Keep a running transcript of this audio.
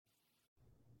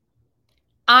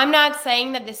I'm not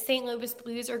saying that the St. Louis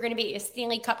Blues are going to be a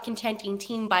Stanley Cup contending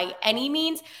team by any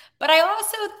means, but I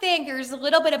also think there's a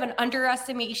little bit of an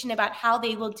underestimation about how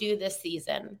they will do this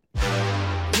season.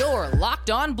 You're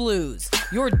Locked On Blues,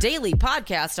 your daily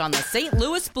podcast on the St.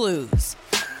 Louis Blues.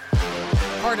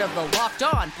 Part of the Locked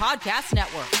On Podcast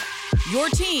Network, your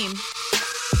team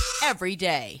every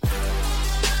day.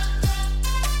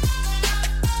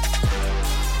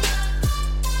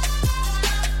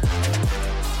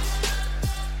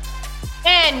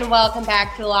 And welcome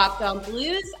back to Locked On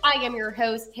Blues. I am your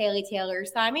host, Haley Taylor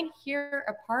Simon, here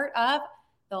a part of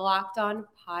the Locked On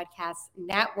Podcast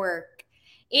Network.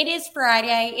 It is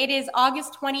Friday. It is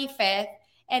August 25th,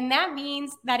 and that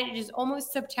means that it is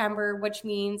almost September, which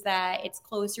means that it's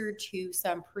closer to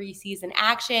some preseason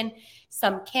action,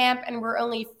 some camp, and we're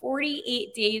only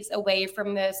 48 days away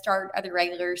from the start of the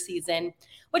regular season,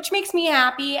 which makes me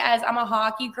happy as I'm a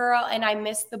hockey girl and I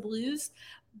miss the Blues.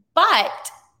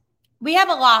 But we have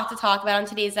a lot to talk about on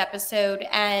today's episode,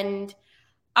 and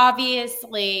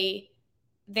obviously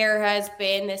there has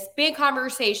been this big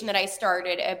conversation that I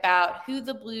started about who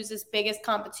the Blues' biggest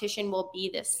competition will be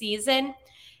this season.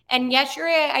 And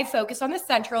yesterday I focused on the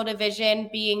Central Division,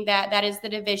 being that is the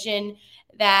division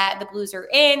that the Blues are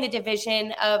in, the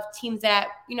division of teams that,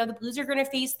 the Blues are going to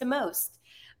face the most.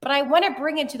 But I want to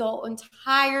bring it to the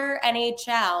entire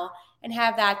NHL and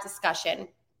have that discussion.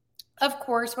 Of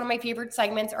course, one of my favorite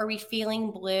segments, Are We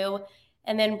Feeling Blue?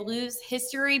 And then Blues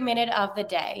History Minute of the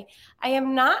Day. I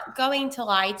am not going to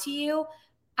lie to you.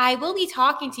 I will be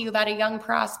talking to you about a young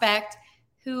prospect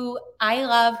who I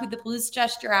love, who the Blues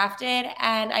just drafted,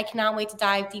 and I cannot wait to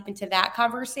dive deep into that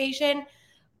conversation.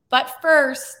 But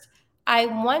first, I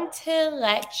want to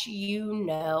let you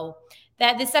know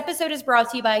that this episode is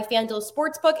brought to you by FanDuel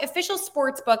Sportsbook, official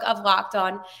sportsbook of Locked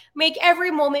On. Make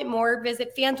every moment more.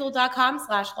 Visit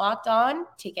FanDuel.com/LockedOn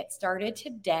to get started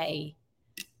today.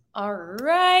 All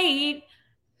right.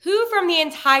 Who from the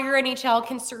entire NHL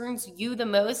concerns you the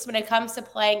most when it comes to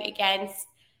playing against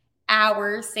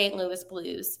our St. Louis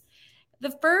Blues?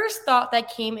 The first thought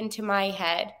that came into my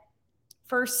head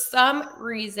for some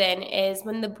reason is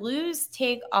when the Blues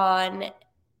take on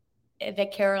the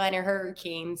Carolina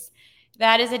Hurricanes.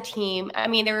 That is a team. I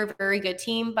mean, they're a very good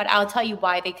team, but I'll tell you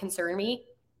why they concern me.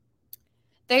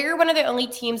 They're one of the only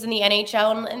teams in the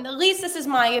NHL, and at least this is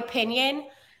my opinion,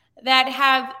 that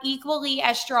have equally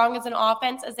as strong as an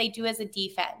offense as they do as a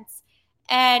defense.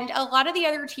 And a lot of the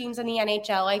other teams in the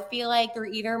NHL, I feel like they're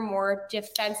either more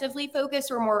defensively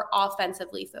focused or more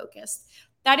offensively focused.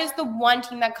 That is the one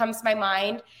team that comes to my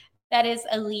mind that is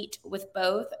elite with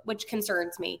both, which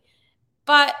concerns me.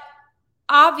 But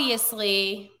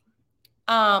obviously,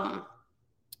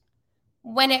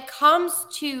 when it comes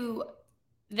to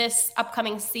this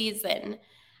upcoming season,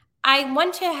 I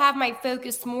want to have my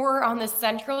focus more on the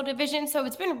Central Division. So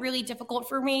it's been really difficult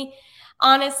for me,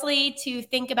 honestly, to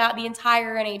think about the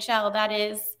entire NHL. That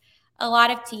is a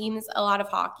lot of teams, a lot of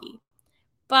hockey.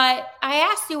 But I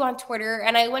asked you on Twitter,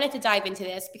 and I wanted to dive into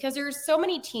this because there's so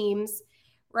many teams,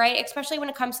 right, especially when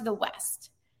it comes to the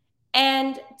West.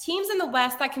 And teams in the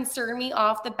West that concern me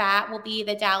off the bat will be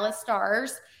the Dallas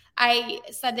Stars. I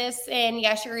said this in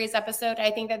yesterday's episode. I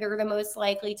think that they're the most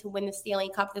likely to win the Stanley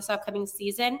Cup this upcoming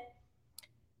season.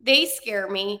 They scare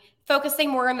me. Focusing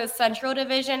more on the Central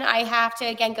Division, I have to,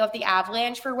 again, go with the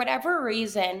Avalanche. For whatever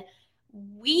reason,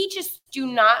 we just do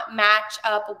not match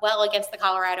up well against the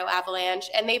Colorado Avalanche.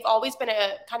 And they've always been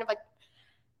a kind of like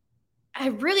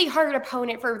a really hard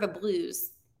opponent for the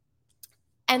Blues.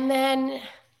 And then,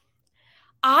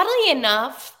 oddly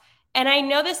enough, and I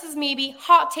know this is maybe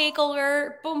hot take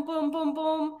alert, boom, boom, boom,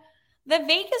 boom, the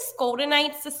Vegas Golden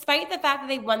Knights, despite the fact that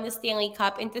they won the Stanley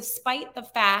Cup and despite the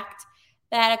fact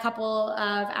that a couple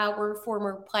of our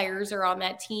former players are on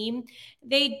that team,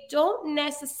 they don't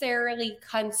necessarily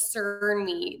concern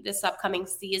me this upcoming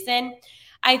season.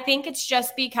 I think it's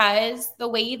just because the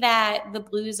way that the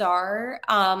Blues are,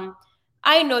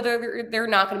 I know they're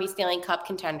not going to be Stanley Cup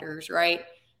contenders, right?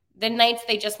 The Knights,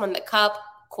 they just won the Cup.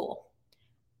 Cool.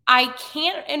 I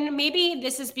can't, and maybe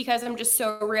this is because I'm just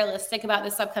so realistic about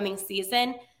this upcoming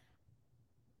season.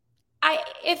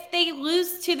 If they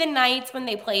lose to the Knights when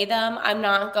they play them, I'm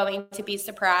not going to be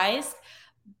surprised.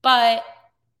 But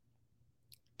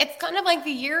it's kind of like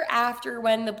the year after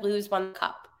when the Blues won the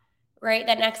Cup, right?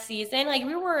 That next season, like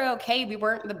we were okay. We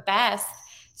weren't the best.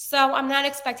 So I'm not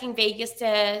expecting Vegas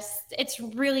to, it's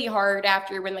really hard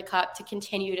after you win the Cup to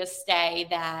continue to stay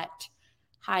that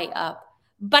high up.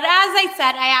 But as I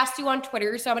said, I asked you on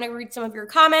Twitter, so I'm going to read some of your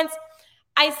comments.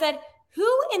 I said, who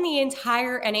in the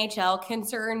entire NHL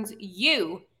concerns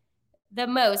you the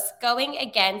most going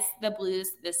against the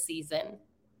Blues this season?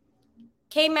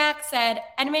 K-Mac said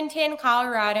Edmonton,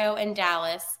 Colorado, and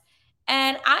Dallas.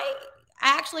 And I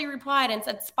actually replied and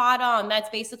said, spot on. That's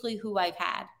basically who I've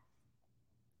had.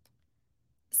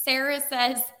 Sarah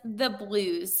says the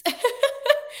Blues.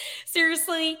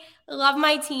 Seriously, love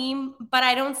my team, but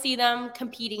I don't see them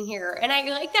competing here. And I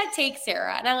like that take,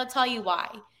 Sarah, and I'll tell you why.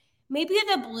 Maybe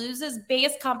the Blues'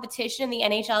 biggest competition in the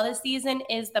NHL this season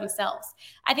is themselves.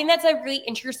 I think that's a really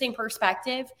interesting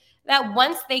perspective, that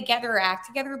once they get their act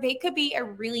together, they could be a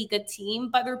really good team,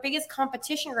 but their biggest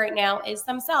competition right now is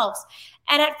themselves.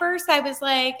 And at first I was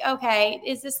like, okay,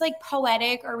 is this like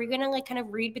poetic? Are we going to like kind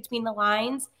of read between the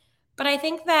lines? But I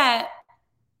think that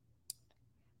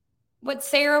what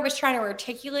Sarah was trying to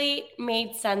articulate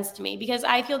made sense to me, because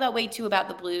I feel that way too about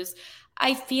the Blues.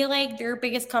 I feel like their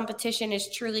biggest competition is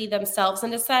truly themselves,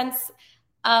 in the sense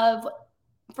of,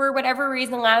 for whatever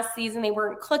reason, last season they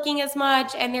weren't clicking as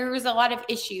much and there was a lot of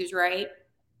issues, right?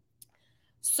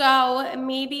 So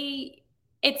maybe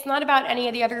it's not about any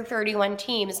of the other 31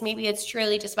 teams. Maybe it's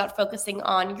truly just about focusing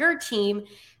on your team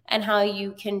and how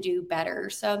you can do better.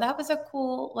 So that was a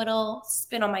cool little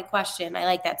spin on my question. I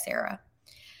like that, Sarah.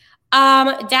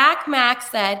 Dak Mack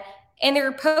said, in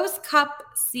their post-Cup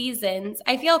seasons,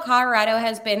 I feel Colorado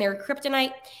has been their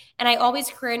kryptonite, and I always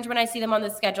cringe when I see them on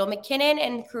the schedule. McKinnon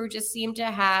and crew just seem to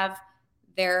have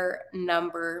their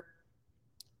number.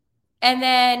 And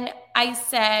then I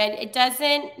said, it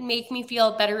doesn't make me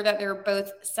feel better that they're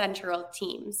both Central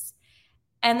teams.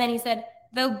 And then he said,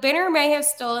 though Binner may have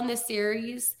stolen the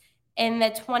series in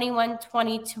the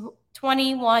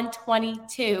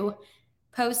 21-22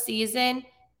 postseason,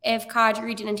 if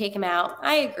Kadri didn't take him out.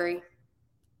 I agree.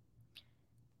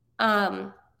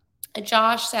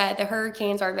 Josh said the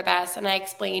Hurricanes are the best, and I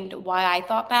explained why I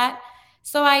thought that.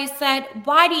 So I said,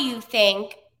 why do you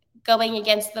think going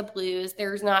against the Blues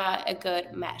there's not a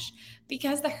good mesh?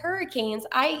 Because the Hurricanes,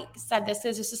 I said this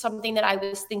is something that I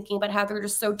was thinking about, how they're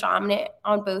just so dominant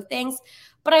on both things.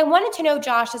 But I wanted to know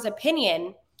Josh's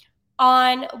opinion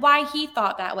on why he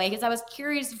thought that way, because I was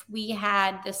curious if we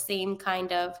had the same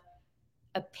kind of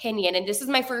opinion. And this is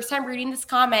my first time reading this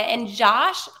comment, and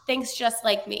Josh thinks just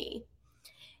like me.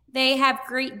 They have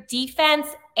great defense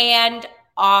and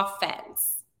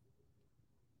offense.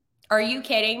 Are you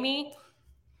kidding me?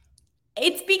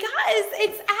 It's because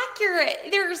it's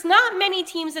accurate. There's not many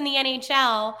teams in the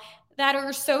NHL that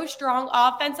are so strong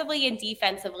offensively and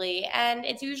defensively, and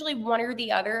it's usually one or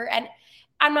the other. And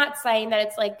I'm not saying that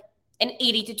it's like an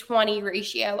 80-20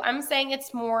 ratio. I'm saying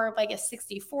it's more like a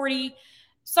 60-40,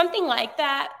 something like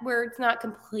that, where it's not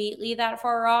completely that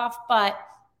far off. But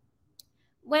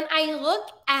when I look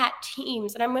at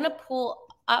teams, and I'm going to pull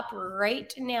up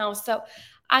right now so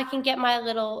I can get my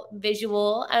little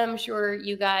visual. I'm sure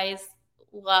you guys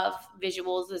love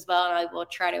visuals as well, and I will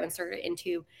try to insert it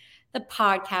into the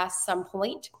podcast some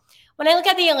point. When I look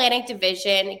at the Atlantic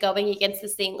Division going against the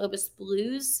St. Louis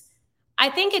Blues, I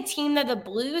think a team that the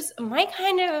Blues might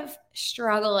kind of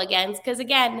struggle against, because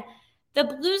again, the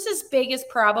Blues' biggest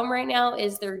problem right now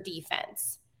is their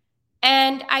defense.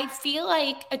 And I feel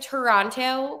like a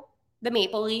Toronto, the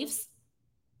Maple Leafs,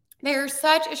 they're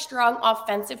such a strong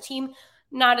offensive team,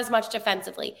 not as much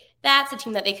defensively. That's a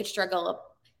team that they could struggle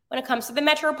when it comes to the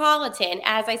Metropolitan.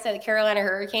 As I said, the Carolina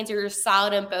Hurricanes are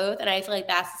solid in both, and I feel like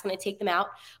that's just going to take them out.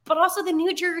 But also the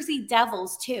New Jersey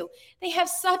Devils, too. They have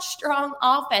such strong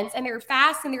offense, and they're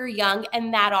fast and they're young,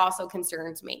 and that also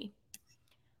concerns me.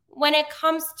 When it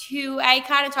comes to, I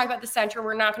kind of talked about the Central.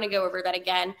 We're not going to go over that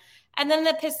again. And then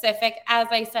the Pacific, as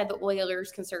I said, the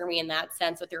Oilers concern me in that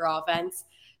sense with their offense.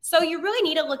 So you really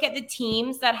need to look at the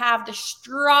teams that have the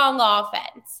strong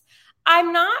offense.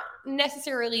 I'm not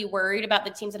necessarily worried about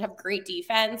the teams that have great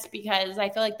defense, because I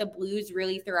feel like the Blues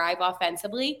really thrive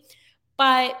offensively.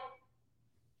 But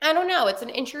I don't know. It's an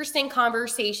interesting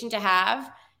conversation to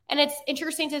have. And it's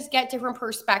interesting to get different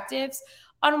perspectives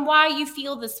on why you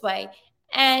feel this way.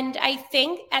 And I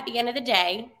think at the end of the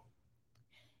day,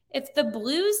 if the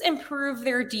Blues improve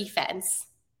their defense,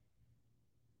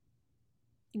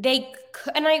 they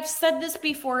could, and I've said this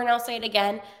before and I'll say it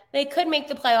again, they could make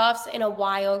the playoffs in a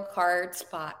wild card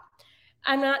spot.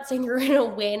 I'm not saying you're going to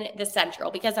win the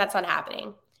Central, because that's not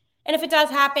happening. And if it does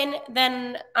happen,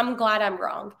 then I'm glad I'm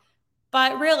wrong.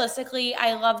 But realistically,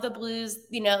 I love the Blues.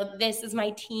 You know, this is my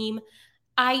team.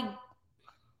 I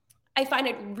find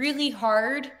it really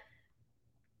hard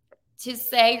to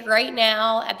say right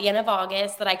now at the end of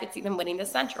August that I could see them winning the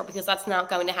Central, because that's not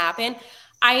going to happen.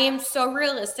 I am so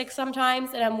realistic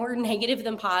sometimes, and I'm more negative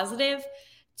than positive,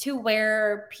 to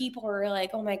where people are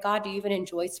like, oh my God, do you even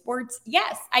enjoy sports?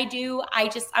 Yes, I do.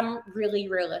 I'm really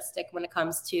realistic when it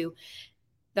comes to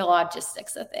the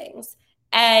logistics of things.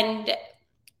 And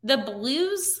the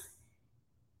Blues,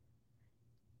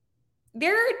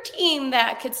 they're a team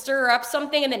that could stir up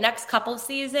something in the next couple of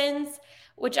seasons,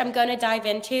 which I'm going to dive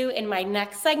into in my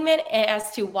next segment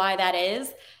as to why that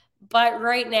is. But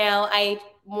right now, I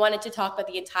wanted to talk about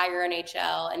the entire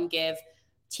NHL and give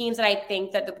teams that I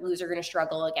think that the Blues are going to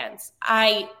struggle against.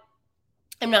 I'm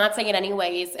not saying in any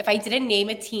ways, if I didn't name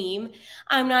a team,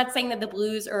 I'm not saying that the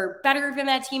Blues are better than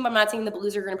that team. I'm not saying the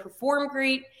Blues are going to perform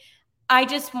great. I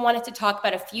just wanted to talk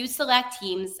about a few select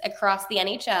teams across the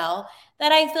NHL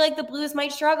that I feel like the Blues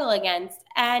might struggle against.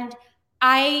 And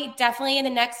I definitely, in the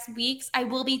next weeks, I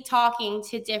will be talking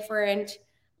to different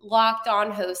Locked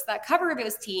On hosts that cover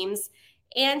those teams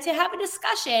and to have a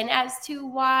discussion as to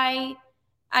why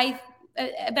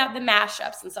about the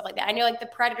mashups and stuff like that. I know like the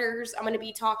Predators, I'm going to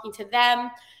be talking to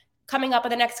them coming up in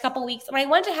the next couple weeks. And I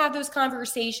want to have those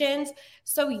conversations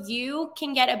so you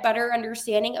can get a better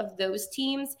understanding of those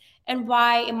teams and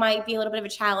why it might be a little bit of a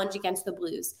challenge against the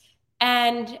Blues.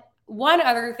 And one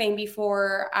other thing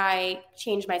before I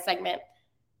change my segment.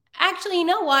 Actually, you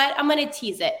know what? I'm going to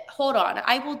tease it. Hold on.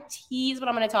 I will tease what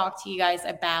I'm going to talk to you guys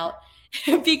about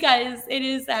because it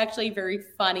is actually very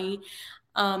funny.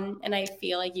 And I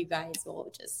feel like you guys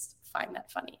will just find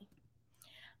that funny.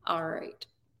 All right.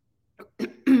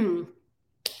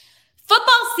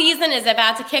 Football season is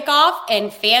about to kick off,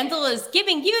 and FanDuel is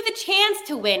giving you the chance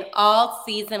to win all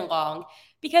season long.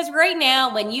 Because right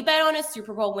now, when you bet on a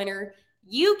Super Bowl winner,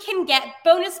 you can get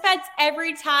bonus bets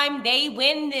every time they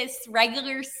win this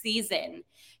regular season.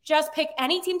 Just pick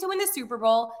any team to win the Super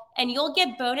Bowl, and you'll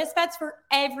get bonus bets for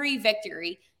every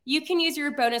victory. You can use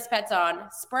your bonus bets on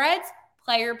spreads,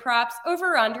 player props,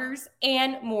 over-unders,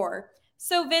 and more.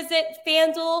 So visit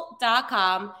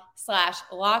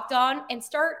FanDuel.com/lockedon and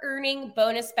start earning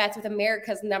bonus bets with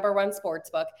America's #1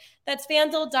 sportsbook. That's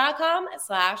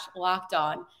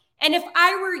FanDuel.com/lockedon. And if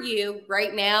I were you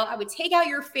right now, I would take out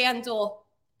your FanDuel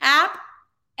app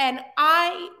and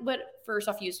I would first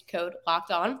off use code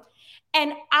LOCKEDON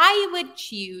and I would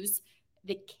choose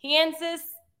the Kansas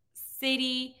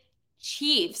City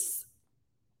Chiefs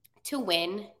to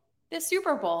win the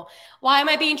Super Bowl. Why am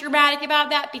I being dramatic about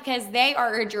that? Because they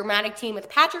are a dramatic team with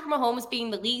Patrick Mahomes being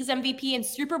the league's MVP and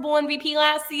Super Bowl MVP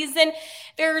last season.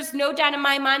 There's no doubt in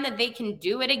my mind that they can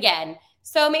do it again.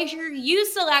 So make sure you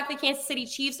select the Kansas City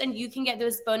Chiefs and you can get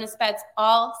those bonus bets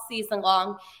all season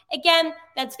long. Again,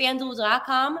 that's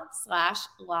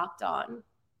FanDuel.com/lockedon.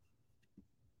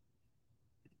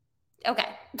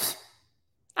 Okay.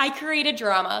 I created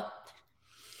drama.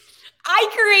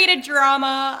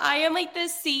 I am like the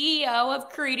CEO of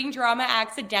creating drama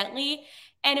accidentally.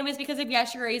 And it was because of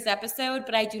yesterday's episode,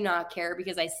 but I do not care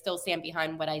because I still stand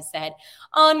behind what I said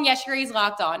on yesterday's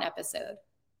Locked On episode.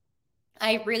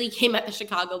 I really came at the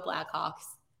Chicago Blackhawks.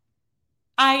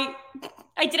 I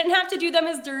didn't have to do them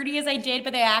as dirty as I did,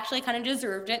 but they actually kind of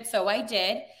deserved it, so I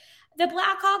did. The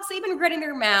Blackhawks, they've been gritting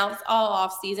their mouths all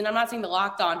off season. I'm not saying the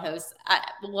Locked On hosts. I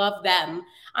love them.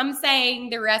 I'm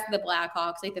saying the rest of the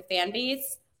Blackhawks, like the fan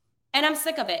base, and I'm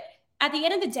sick of it. At the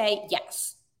end of the day,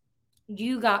 yes,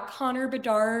 you got Connor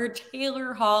Bedard,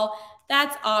 Taylor Hall.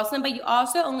 That's awesome, but you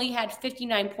also only had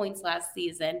 59 points last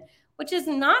season, which is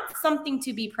not something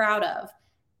to be proud of.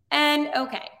 And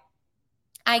okay,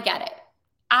 I get it.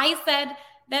 I said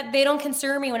that they don't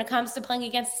concern me when it comes to playing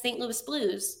against the St. Louis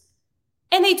Blues.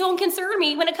 And they don't concern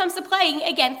me when it comes to playing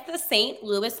against the St.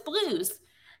 Louis Blues.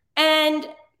 And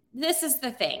this is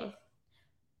the thing.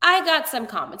 I got some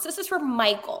comments. This is from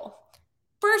Michael.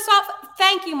 First off,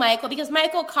 thank you, Michael, because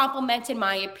Michael complimented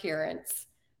my appearance.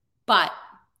 But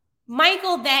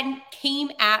Michael then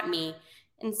came at me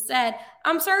and said,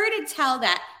 I'm sorry to tell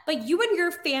that, but you and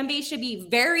your fan base should be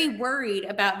very worried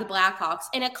about the Blackhawks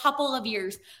in a couple of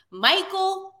years.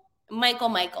 Michael,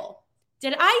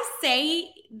 did I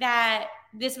say that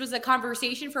this was a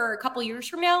conversation for a couple years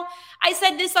from now? I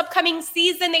said this upcoming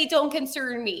season, they don't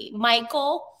concern me.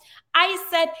 Michael, I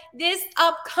said this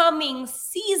upcoming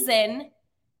season,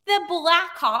 the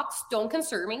Blackhawks don't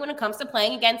concern me when it comes to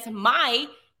playing against my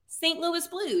St. Louis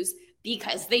Blues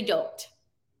because they don't.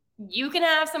 You can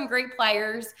have some great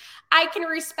players. I can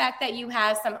respect that you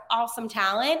have some awesome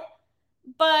talent,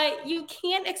 but you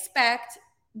can't expect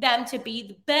them to be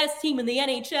the best team in the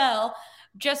NHL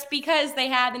just because they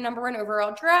had the #1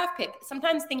 overall draft pick.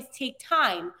 Sometimes things take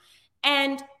time.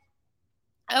 And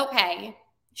okay,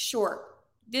 sure.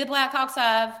 Do the Blackhawks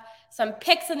have some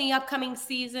picks in the upcoming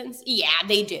seasons? Yeah,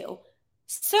 they do.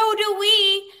 So do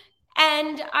we.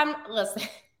 And listen,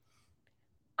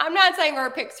 I'm not saying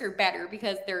our picks are better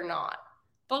because they're not,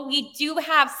 but we do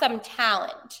have some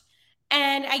talent.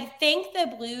 And I think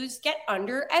the Blues get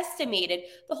underestimated.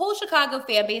 The whole Chicago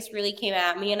fan base really came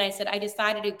at me, and I said I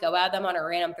decided to go at them on a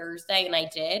random Thursday, and I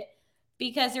did,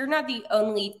 because they're not the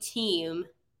only team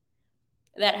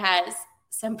that has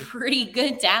some pretty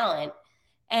good talent.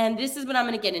 And this is what I'm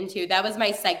going to get into. That was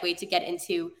my segue to get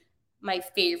into my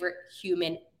favorite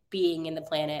human being in the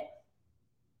planet.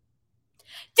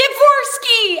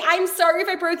 Dvorsky! I'm sorry if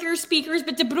I broke your speakers,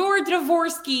 but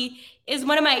Dvorsky is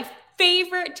one of my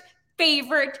favorite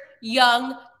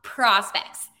young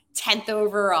prospects. 10th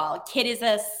overall. Kid is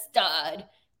a stud.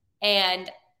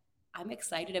 And I'm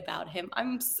excited about him.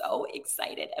 I'm so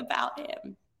excited about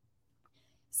him.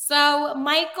 So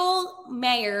Michael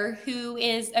Mayer, who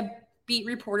is a beat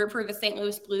reporter for the St.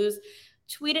 Louis Blues,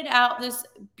 tweeted out this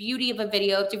beauty of a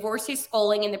video of Dvorsky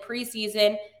scoring in the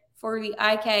preseason for the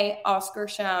IK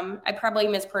Oskarshamn. I probably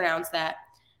mispronounced that.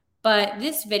 But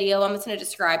this video, I'm just going to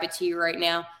describe it to you right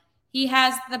now. He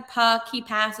has the puck. He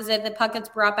passes it. The puck gets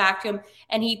brought back to him,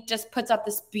 and he just puts up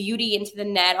this beauty into the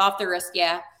net off the wrist.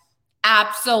 Yeah,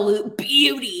 absolute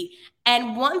beauty.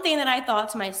 And one thing that I thought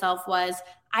to myself was,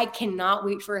 I cannot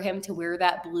wait for him to wear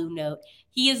that blue note.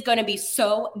 He is going to be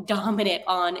so dominant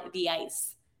on the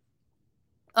ice.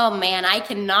 Oh, man, I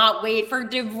cannot wait for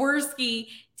Dvorsky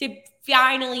to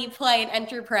finally play an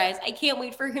Enterprise. I can't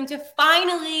wait for him to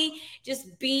finally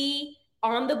just be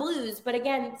on the Blues. But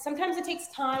again, sometimes it takes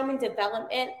time and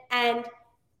development, and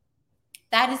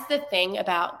that is the thing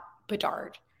about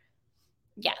Bedard.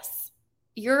 Yes,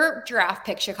 your draft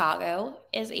pick Chicago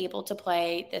is able to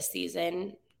play this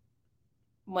season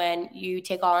when you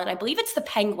take on, I believe it's the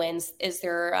Penguins is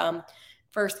their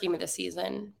first game of the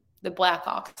season, the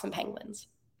Blackhawks and Penguins.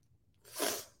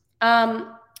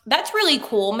 That's really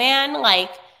cool, man.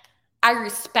 Like, I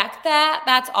respect that.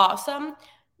 That's awesome.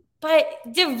 But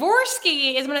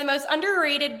Dvorsky is one of the most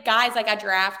underrated guys that got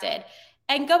drafted.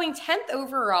 And going 10th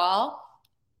overall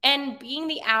and being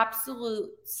the absolute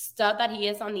stud that he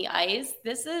is on the ice,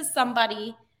 this is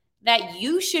somebody that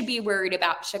you should be worried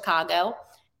about, Chicago.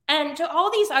 And to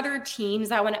all these other teams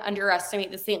that want to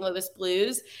underestimate the St. Louis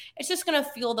Blues, it's just going to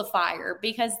fuel the fire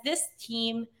because this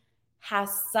team has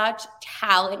such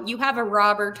talent. You have a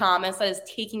Robert Thomas that is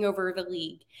taking over the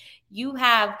league. You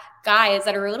have guys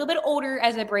that are a little bit older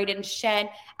as a Braden Shen,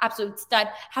 absolute stud.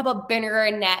 How about Benner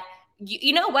and Net?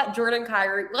 You know what, Jordan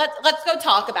Kyrou? Let's go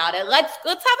talk about it. Let's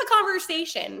have a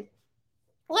conversation.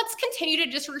 Let's continue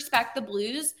to disrespect the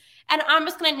Blues. And I'm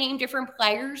just going to name different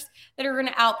players that are going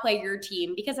to outplay your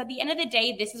team because at the end of the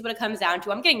day, this is what it comes down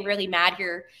to. I'm getting really mad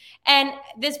here. And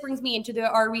this brings me into the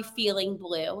are we feeling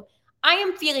blue? I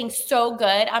am feeling so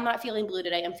good. I'm not feeling blue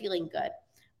today. I'm feeling good.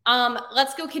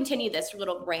 Let's go continue this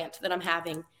little rant that I'm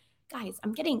having. Guys,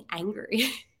 I'm getting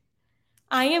angry.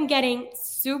 I am getting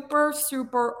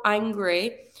super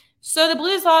angry. So the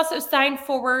Blues also signed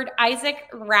forward Isaac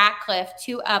Ratcliffe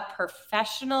to a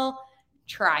professional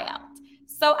tryout.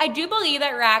 So I do believe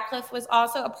that Ratcliffe was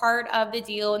also a part of the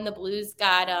deal and the Blues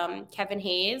got Kevin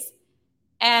Hayes.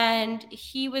 And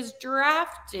he was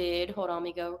drafted. Hold on, let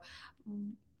me go.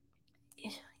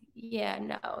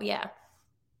 Yeah.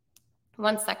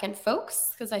 1 second,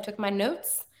 folks, because I took my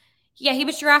notes. Yeah, he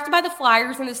was drafted by the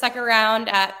Flyers in the second round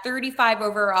at 35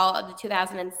 overall of the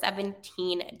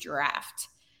 2017 draft.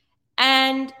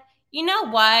 And you know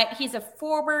what? He's a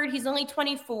forward. He's only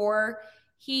 24.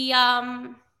 He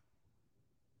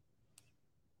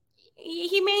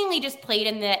mainly just played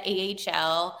in the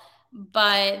AHL.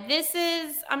 But this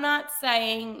is, I'm not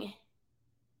saying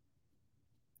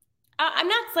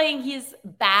he's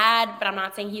bad, but I'm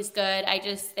not saying he's good. I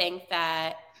just think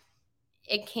that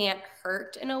it can't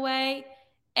hurt in a way.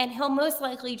 And he'll most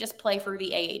likely just play for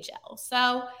the AHL.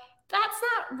 So that's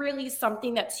not really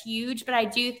something that's huge, but I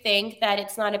do think that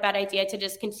it's not a bad idea to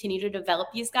just continue to develop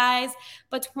these guys.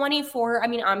 But 24,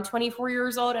 I'm 24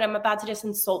 years old and I'm about to just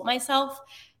insult myself.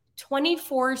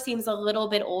 24 seems a little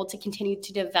bit old to continue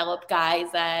to develop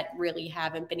guys that really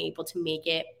haven't been able to make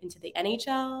it into the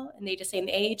NHL and they just stay in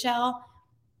the AHL.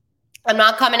 I'm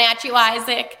not coming at you,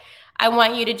 Isaac. I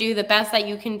want you to do the best that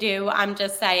you can do. I'm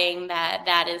just saying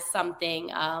that is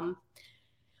something.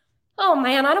 Oh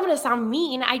man, I don't want to sound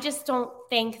mean. I just don't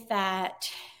think that.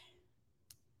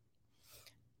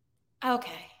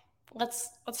 Okay, let's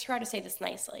try to say this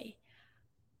nicely.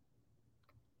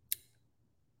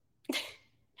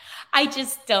 I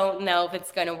just don't know if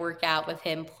it's going to work out with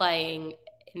him playing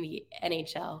in the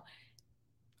NHL.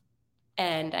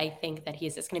 And I think that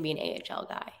he's just going to be an AHL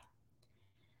guy.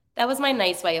 That was my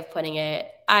nice way of putting it.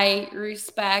 I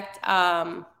respect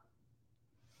all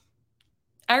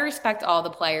the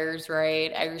players,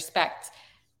 right? I respect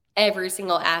every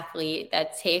single athlete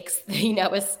that takes,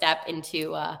 a step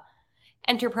into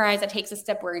enterprise that takes a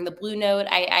step wearing the blue note.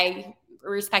 I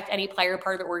respect any player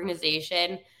part of the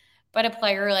organization, but a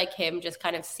player like him just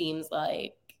kind of seems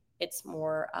like it's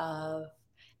more of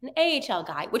an AHL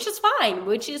guy, which is fine,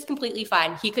 which is completely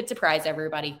fine. He could surprise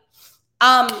everybody.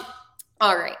 All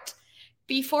right.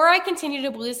 Before I continue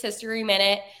to Blues History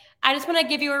Minute, I just want to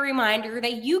give you a reminder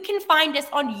that you can find us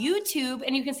on YouTube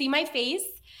and you can see my face.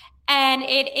 And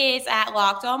it is at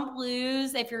Locked On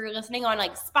Blues. If you're listening on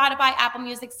like Spotify, Apple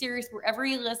Music, Sirius, wherever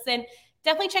you listen,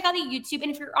 definitely check out the YouTube.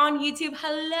 And if you're on YouTube,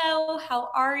 hello, how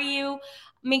are you?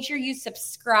 Make sure you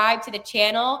subscribe to the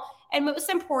channel. And most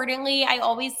importantly, I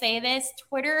always say this,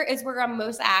 Twitter is where I'm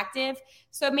most active.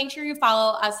 So make sure you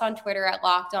follow us on Twitter at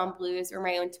Locked On Blues, or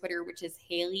my own Twitter, which is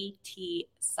Haley T.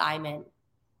 Simon.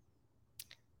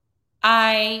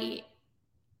 I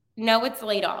know it's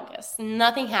late August.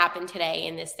 Nothing happened today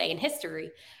in this day in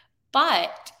history.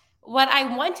 But what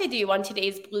I want to do on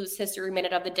today's Blues History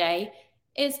Minute of the day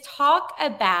is talk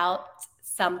about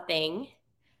something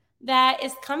that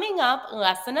is coming up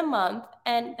less than a month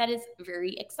and that is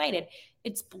very excited.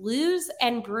 It's Blues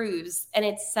and Brews, and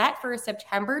it's set for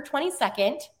September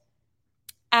 22nd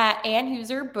at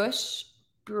Anheuser-Busch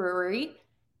Brewery.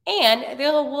 And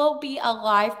there will be a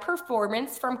live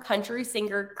performance from country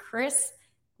singer Chris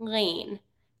Lane,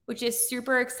 which is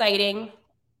super exciting.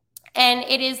 And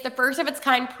it is the first of its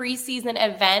kind preseason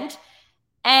event.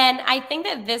 And I think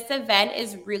that this event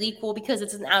is really cool because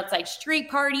it's an outside street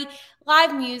party,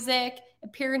 live music,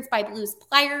 appearance by Blues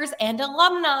players and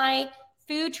alumni,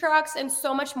 food trucks, and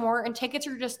so much more. And tickets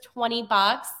are just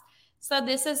 $20. So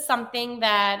this is something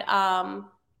that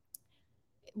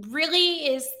really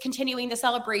is continuing the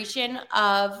celebration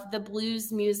of the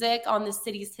Blues music on the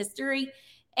city's history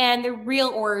and the real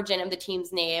origin of the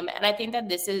team's name. And I think that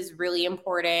this is really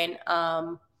important.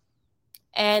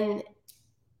 And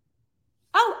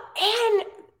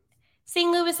St.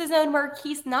 Louis's own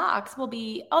Marquise Knox will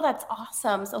be, that's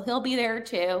awesome. So he'll be there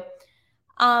too.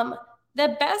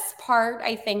 The best part,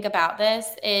 I think, about this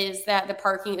is that the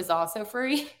parking is also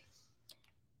free.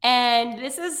 And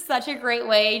this is such a great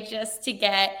way just to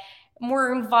get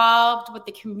more involved with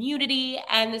the community.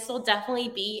 And this will definitely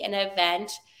be an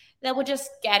event that will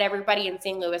just get everybody in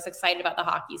St. Louis excited about the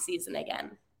hockey season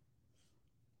again.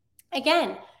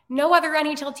 Again, no other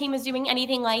NHL team is doing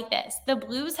anything like this. The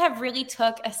Blues have really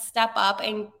took a step up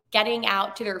in getting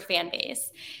out to their fan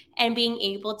base and being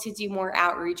able to do more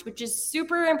outreach, which is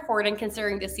super important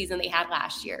considering the season they had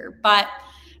last year. But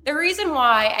the reason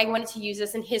why I wanted to use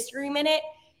this in History Minute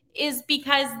is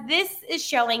because this is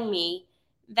showing me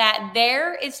that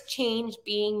there is change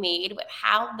being made with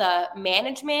how the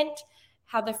management,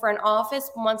 how the front office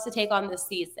wants to take on this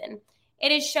season.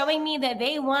 It is showing me that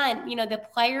they want, the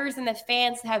players and the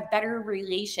fans to have better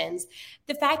relations.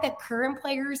 The fact that current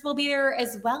players will be there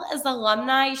as well as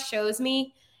alumni shows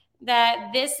me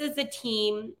that this is a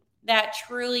team that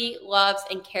truly loves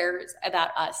and cares about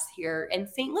us here in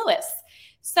St. Louis.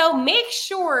 So make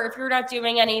sure if you're not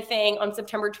doing anything on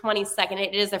September 22nd,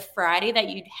 it is a Friday, that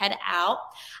you'd head out.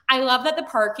 I love that the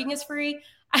parking is free.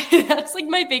 That's like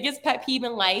my biggest pet peeve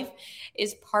in life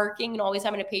is parking and always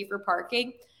having to pay for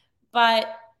parking.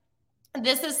 But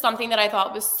this is something that I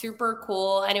thought was super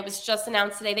cool, and it was just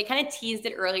announced today. They kind of teased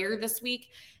it earlier this week.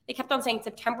 They kept on saying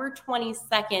September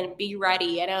 22nd, be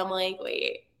ready. And I'm like,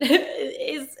 wait,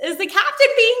 is the captain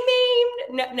being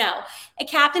named? No, a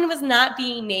captain was not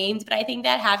being named, but I think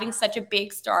that having such a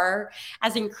big star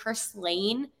as in Chris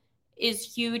Lane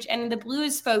is huge. And the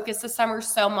Blues focus this summer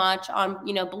so much on,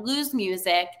 Blues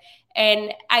music.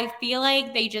 And I feel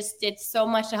like they just did so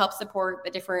much to help support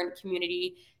the different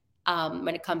community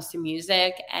when it comes to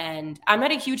music. And I'm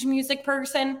not a huge music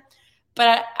person,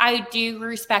 but I do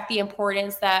respect the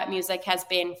importance that music has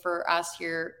been for us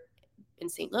here in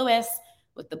St. Louis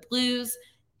with the Blues.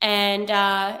 And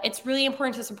it's really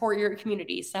important to support your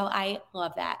community. So I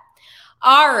love that.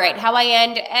 All right. How I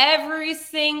end every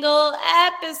single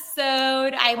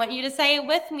episode, I want you to say it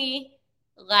with me.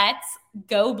 Let's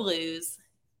go Blues.